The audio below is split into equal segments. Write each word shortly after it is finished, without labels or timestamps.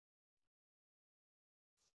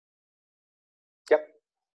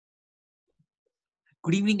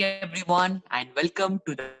Good evening, everyone, and welcome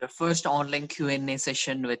to the first online Q&A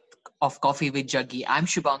session of Coffee with Jaggi. I'm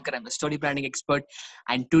Shubhankar. I'm a story branding expert,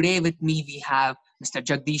 and today with me we have Mr.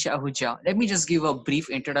 Jagdish Ahuja. Let me just give a brief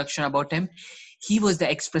introduction about him. He was the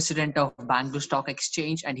ex-president of Bangalore Stock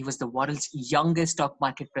Exchange, and he was the world's youngest stock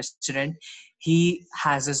market president. He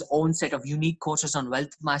has his own set of unique courses on wealth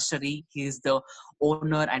mastery. He is the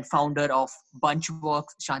owner and founder of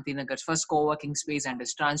Bunchworks, Shantinagar's first co-working space, and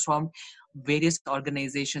has transformed various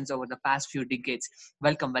organizations over the past few decades.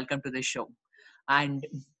 Welcome to the show. And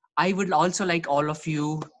I would also like I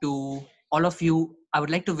would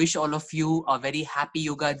like to wish all of you a very happy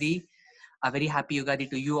Yugadi,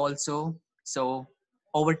 to you also. So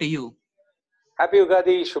over to you. Happy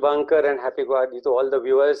Ugadi, Shubhankar, and happy Ugadi to all the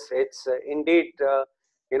viewers. It's indeed, a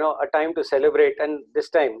time to celebrate. And this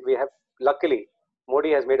time we have, luckily,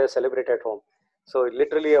 Modi has made us celebrate at home. So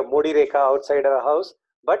literally a Modi Rekha outside our house.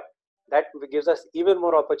 But that gives us even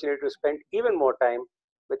more opportunity to spend even more time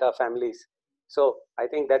with our families. So I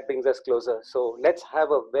think that brings us closer. So let's have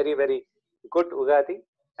a very, very good Ugadi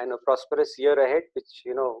and a prosperous year ahead, which,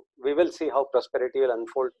 we will see how prosperity will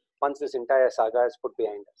unfold once this entire saga is put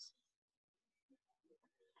behind us.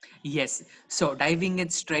 Yes. So diving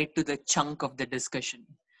it straight to the chunk of the discussion.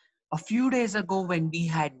 A few days ago, when we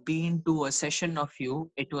had been to a session of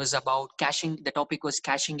you, it was about cashing. The topic was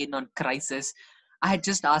cashing in on crisis. I had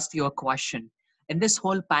just asked you a question. In this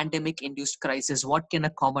whole pandemic-induced crisis, what can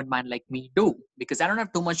a common man like me do? Because I don't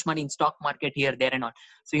have too much money in stock market here, there, and all.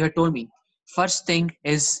 So you had told me, first thing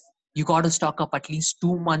is you got to stock up at least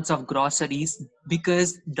 2 months of groceries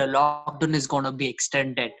because the lockdown is going to be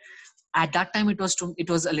extended. At that time it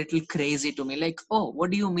was a little crazy to me, like, oh,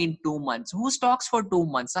 what do you mean 2 months? Who stocks for 2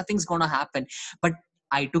 months? Nothing's gonna happen. But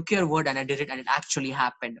I took your word and I did it, and it actually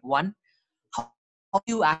happened. One, how do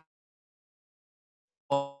you I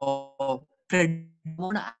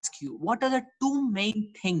want to ask you, what are the two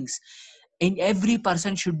main things in every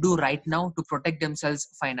person should do right now to protect themselves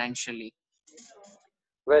financially?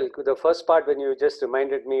 Well, the first part when you just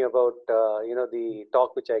reminded me about the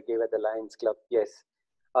talk which I gave at the Lions Club. Yes,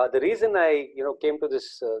 the reason I came to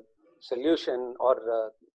this solution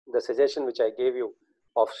or the suggestion which I gave you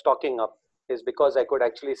of stocking up is because I could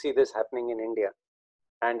actually see this happening in India.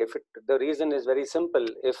 And the reason is very simple.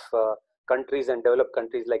 If countries and developed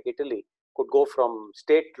countries like Italy could go from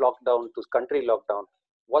state lockdown to country lockdown,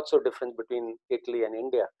 what's the difference between Italy and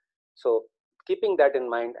India? So keeping that in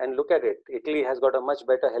mind and look at it, Italy has got a much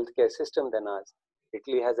better healthcare system than ours.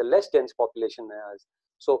 Italy has a less dense population than ours.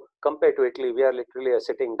 So compared to Italy, we are literally a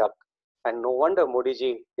sitting duck. And no wonder Modi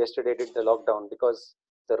ji yesterday did the lockdown, because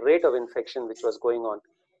the rate of infection which was going on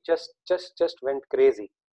just went crazy.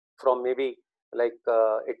 From maybe like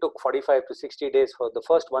it took 45 to 60 days for the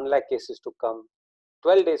first 1 lakh cases to come,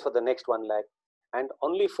 12 days for the next 1 lakh, and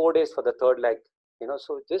only 4 days for the third lakh.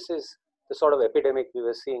 So this is the sort of epidemic we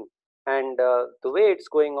were seeing. And the way it's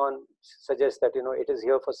going on suggests that it is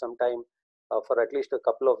here for some time, for at least a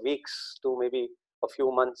couple of weeks to maybe a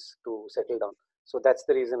few months to settle down. So that's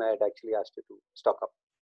the reason I had actually asked you to stock up.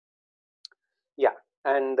 Yeah.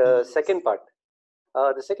 And the second part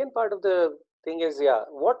of the thing is, yeah,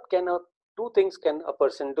 two things can a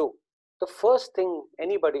person do? The first thing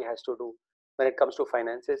anybody has to do when it comes to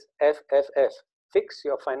finances, FFF, fix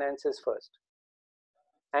your finances first.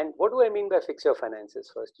 And what do I mean by fix your finances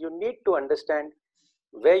first? You need to understand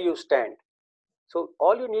where you stand. So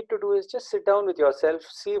all you need to do is just sit down with yourself,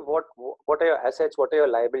 see what are your assets, what are your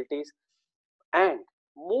liabilities, and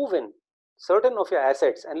move in certain of your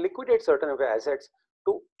assets and liquidate certain of your assets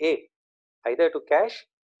to A, either to cash,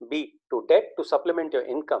 B, to debt to supplement your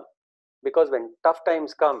income. Because when tough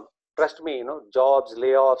times come, trust me, jobs,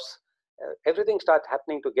 layoffs, everything starts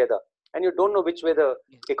happening together, and you don't know which way the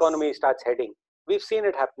Yes. economy starts heading. We've seen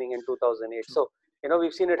it happening in 2008. True. So,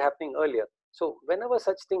 we've seen it happening earlier. So whenever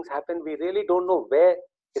such things happen, we really don't know where.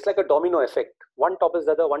 It's like a domino effect. One top is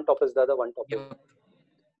the other, one top is the other, one top is. Yep.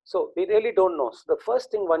 So we really don't know. So the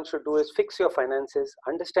first thing one should do is fix your finances,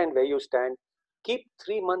 understand where you stand, keep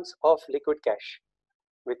 3 months of liquid cash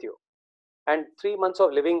with you, and 3 months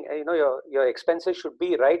of living. Your expenses should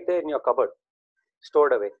be right there in your cupboard,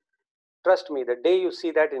 stored away. Trust me, the day you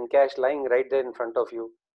see that in cash lying right there in front of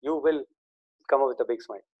you, you will come up with a big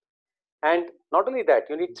smile. And not only that,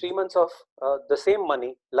 you need 3 months of the same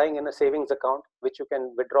money lying in a savings account, which you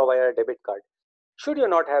can withdraw via a debit card. Should you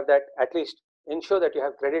not have that, at least ensure that you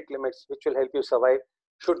have credit limits which will help you survive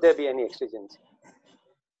should there be any exigency.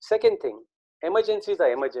 Second thing, emergencies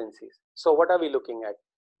are emergencies. So what are we looking at?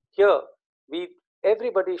 Here,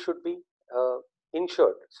 everybody should be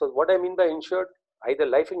insured. So what I mean by insured, either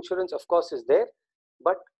life insurance, of course, is there.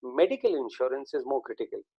 but medical insurance is more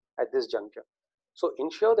critical at this juncture. So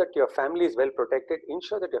ensure that your family is well protected,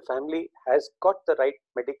 ensure that your family has got the right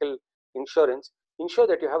medical insurance, ensure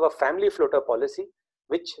that you have a family floater policy,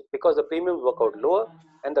 which, because the premiums work out lower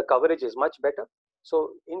and the coverage is much better. So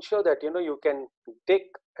ensure that you can take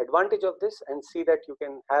advantage of this and see that you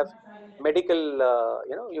can have medical,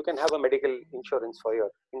 you can have a medical insurance for your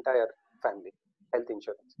entire family, health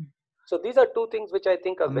insurance. So these are two things which I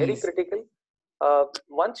think are very Amazing. critical.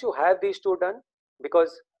 Once you have these two done,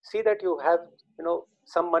 because see that you have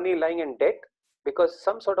some money lying in debt, because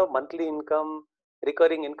some sort of monthly income,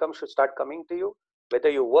 recurring income should start coming to you, whether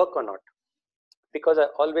you work or not. Because I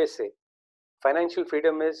always say, financial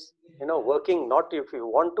freedom is working not if you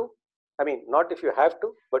want to, I mean not if you have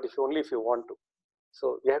to, but if only if you want to.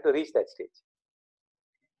 So you have to reach that stage.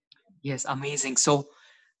 Yes, amazing. So,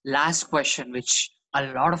 last question, which a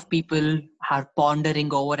lot of people are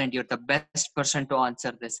pondering over, and you're the best person to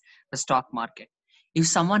answer this: the stock market. If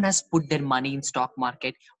someone has put their money in stock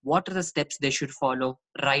market, what are the steps they should follow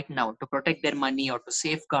right now to protect their money or to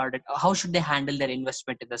safeguard it? How should they handle their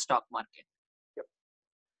investment in the stock market? Yep.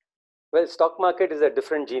 Well, stock market is a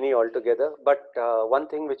different genie altogether. But one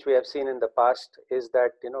thing which we have seen in the past is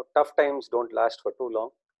that tough times don't last for too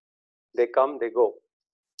long. They come, they go.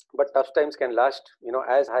 But tough times can last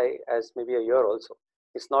as high as maybe a year also.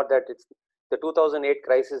 It's not that it's the 2008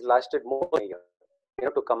 crisis lasted more than a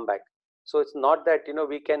year to come back. So it's not that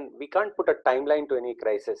we can't put a timeline to any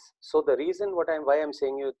crisis. So the reason why I'm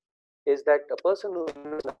saying you is that a person who is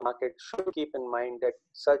in the market should keep in mind that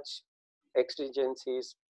such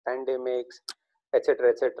exigencies, pandemics,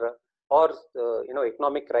 etc., or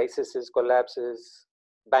economic crises, collapses,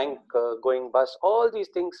 bank going bust, all these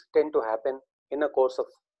things tend to happen in a course of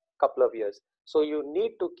couple of years. So you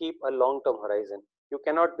need to keep a long-term horizon. You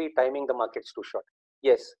cannot be timing the markets too short.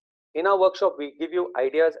 Yes, in our workshop, we give you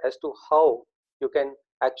ideas as to how you can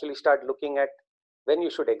actually start looking at when you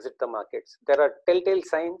should exit the markets. There are telltale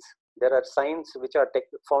signs. There are signs which are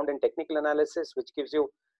found in technical analysis, which gives you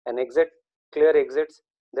an exit, clear exits.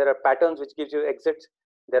 There are patterns which gives you exits.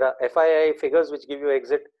 There are FII figures which give you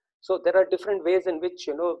exit. So there are different ways in which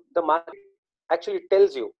the market actually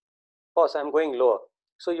tells you, boss, I'm going lower.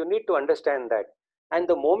 So you need to understand that. And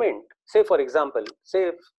the moment, say for example,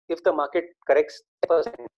 say if the market corrects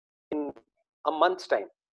 10% in a month's time,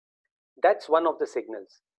 that's one of the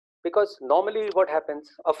signals. Because normally what happens,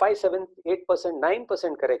 a 5, 7, 8%,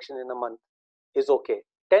 9% correction in a month is okay.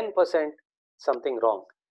 10%, something wrong.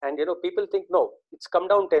 And people think, no, it's come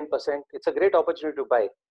down 10%. It's a great opportunity to buy.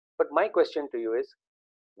 But my question to you is,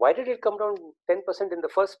 why did it come down 10% in the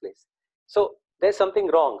first place? So there's something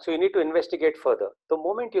wrong. So you need to investigate further. The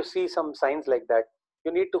moment you see some signs like that,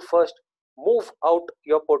 you need to first move out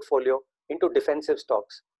your portfolio into defensive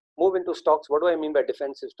stocks. Move into stocks. What do I mean by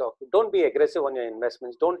defensive stock? Don't be aggressive on your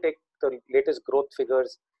investments. Don't take the latest growth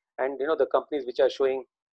figures and the companies which are showing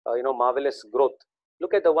marvelous growth.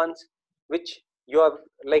 Look at the ones which you are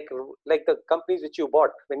like the companies which you bought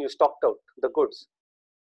when you stocked out the goods.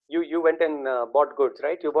 You went and bought goods,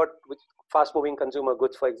 right? You bought fast moving consumer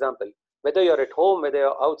goods, for example. Whether you're at home, whether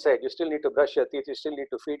you're outside, you still need to brush your teeth, you still need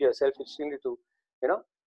to feed yourself, you still need to you know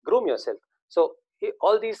groom yourself. So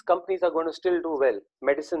all these companies are going to still do well.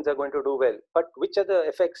 Medicines are going to do well, but which are the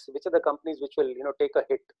effects, which are the companies which will take a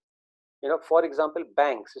hit? For example,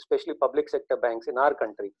 banks, especially public sector banks in our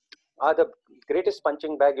country, are the greatest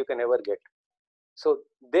punching bag you can ever get. So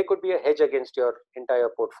they could be a hedge against your entire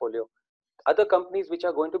portfolio. Other companies which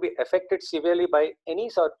are going to be affected severely by any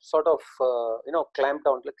sort of clamp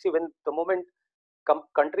down, like see, when the moment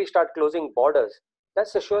countries start closing borders,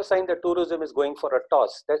 that's a sure sign that tourism is going for a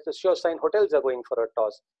toss. That's a sure sign hotels are going for a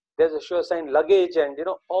toss. There's a sure sign luggage and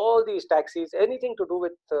all these taxis, anything to do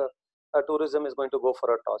with tourism is going to go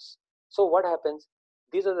for a toss. So what happens?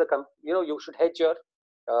 These are the you should hedge your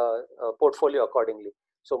portfolio accordingly.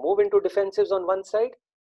 So move into defensives on one side,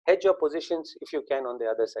 hedge your positions if you can on the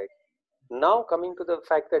other side. Now coming to the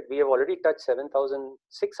fact that we have already touched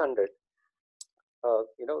 7,600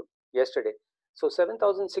 yesterday. So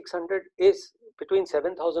 7,600 is between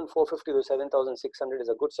 7,450 to 7,600 is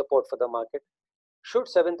a good support for the market. Should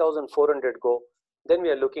 7,400 go, then we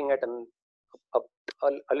are looking at a,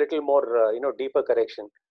 a little more deeper correction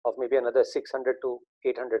of maybe another 600 to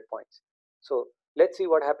 800 points. So let's see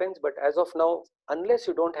what happens. But as of now, unless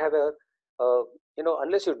you don't have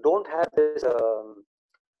unless you don't have this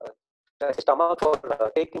stomach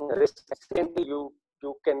for taking a risk, secondly, you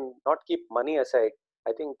can not keep money aside.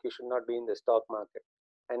 I think you should not be in the stock market,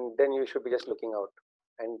 and then you should be just looking out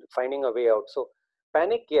and finding a way out. So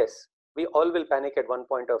panic, yes, we all will panic at one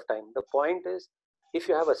point of time. The point is, if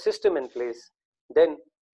you have a system in place, then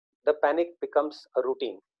the panic becomes a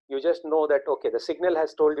routine. You just know that, okay, the signal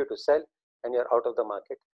has told you to sell and you're out of the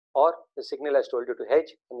market, or the signal has told you to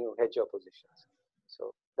hedge and you hedge your positions.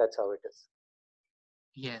 So that's how it is.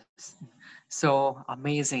 Yes. So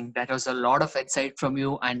amazing. That was a lot of insight from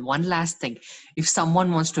you. And one last thing, if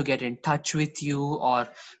someone wants to get in touch with you or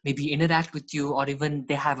maybe interact with you, or even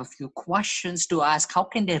they have a few questions to ask, how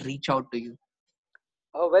can they reach out to you?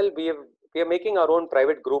 Well, we are making our own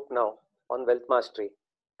private group now on Wealth Mastery,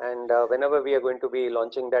 and whenever we are going to be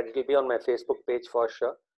launching that, it will be on my Facebook page for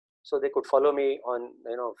sure. So they could follow me on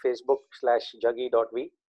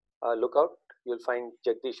Facebook/Jaggi.v. Look out, you'll find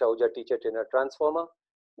Jagdish Ahuja Teacher Trainer Transformer.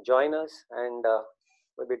 Join us, and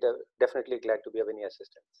we'll be definitely glad to be of any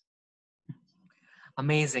assistance.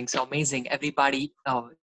 Amazing. So amazing. Everybody,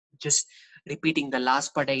 just repeating the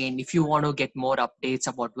last part again. If you want to get more updates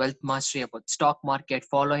about wealth mastery, about stock market,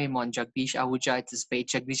 follow him on Jagdish Ahuja. It's his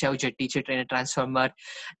page, Jagdish Ahuja, Teacher Trainer Transformer.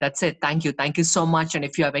 That's it. Thank you. Thank you so much. And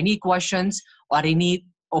if you have any questions or any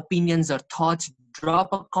opinions or thoughts,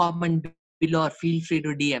 drop a comment below or feel free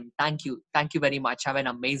to DM. Thank you. Thank you very much. Have an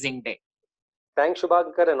amazing day. Thanks,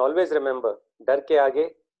 Shubhankar, and always remember, डर के आगे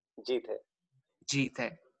जीत है. Jeet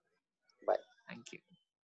hai.